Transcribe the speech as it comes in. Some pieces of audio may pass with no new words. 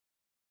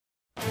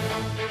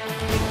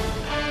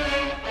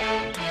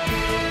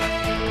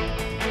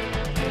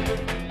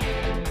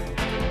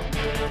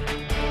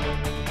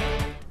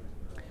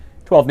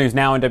.12 News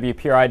Now on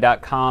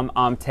WPRI.com.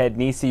 I'm Ted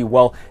Nesi.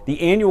 Well, the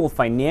annual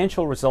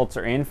financial results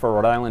are in for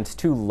Rhode Island's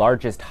two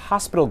largest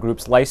hospital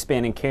groups,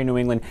 Lifespan and Care New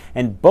England,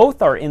 and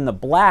both are in the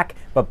black,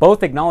 but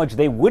both acknowledge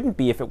they wouldn't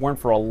be if it weren't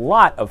for a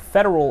lot of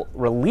federal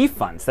relief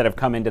funds that have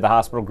come into the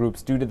hospital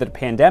groups due to the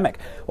pandemic.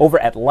 Over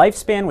at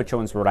Lifespan, which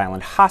owns Rhode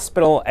Island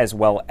Hospital, as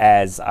well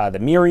as the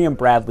Miriam,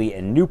 Bradley,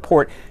 and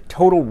Newport,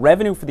 total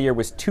revenue for the year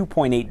was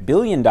 $2.8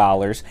 billion,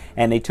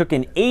 and they took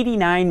in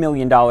 $89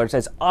 million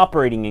as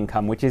operating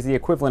income, which is the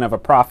equivalent of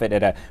a profit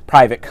at a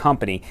private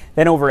company.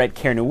 Then over at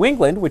Care New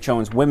England, which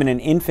owns Women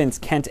and Infants,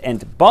 Kent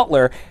and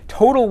Butler,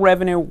 total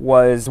revenue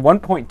was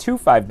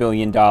 $1.25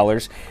 billion.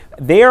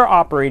 Their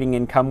operating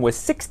income was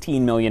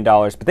 $16 million,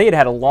 but they had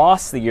had a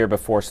loss the year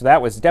before, so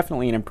that was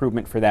definitely an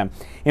improvement for them.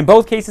 In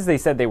both cases, they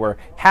said they were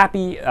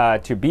happy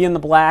to be in the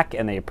black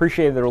and they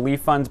appreciated the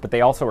relief funds, but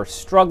they also are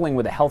struggling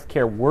with a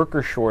healthcare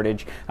worker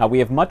shortage. We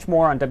have much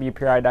more on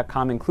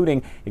WPRI.com,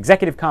 including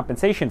executive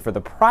compensation for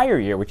the prior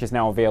year, which is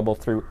now available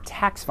through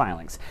tax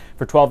filings.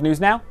 For 12 News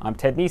Now, I'm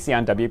Ted Nesi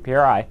on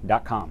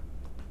WPRI.com.